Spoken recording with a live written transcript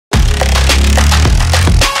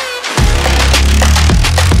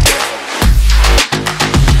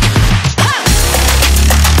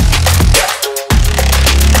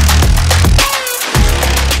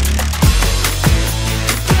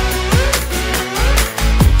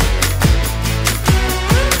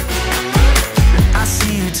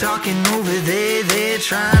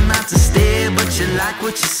you like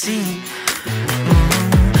what you see.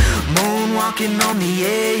 Moonwalking on the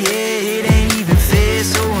air, yeah, it ain't even fair.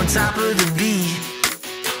 So on top of the beat,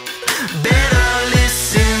 better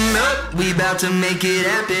listen up, we about to make it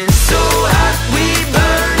happen. So hot, we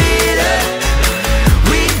burn it up,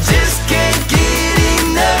 we just can't get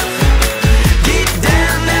enough. Get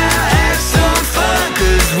down now, have some fun,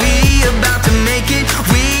 cause we about to make it,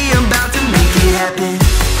 we about to make it happen.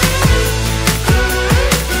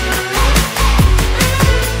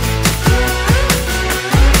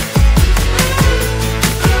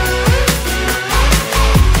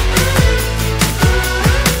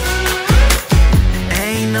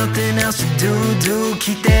 Nothing else to do,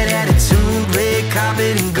 keep that attitude, red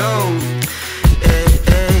carpet and gold. Hey,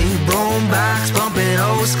 hey, boombox bumping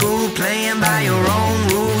old school, playing by your own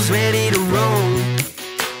rules, ready to roll.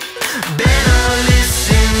 Better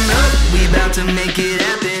listen up, we about to make it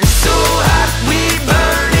happen.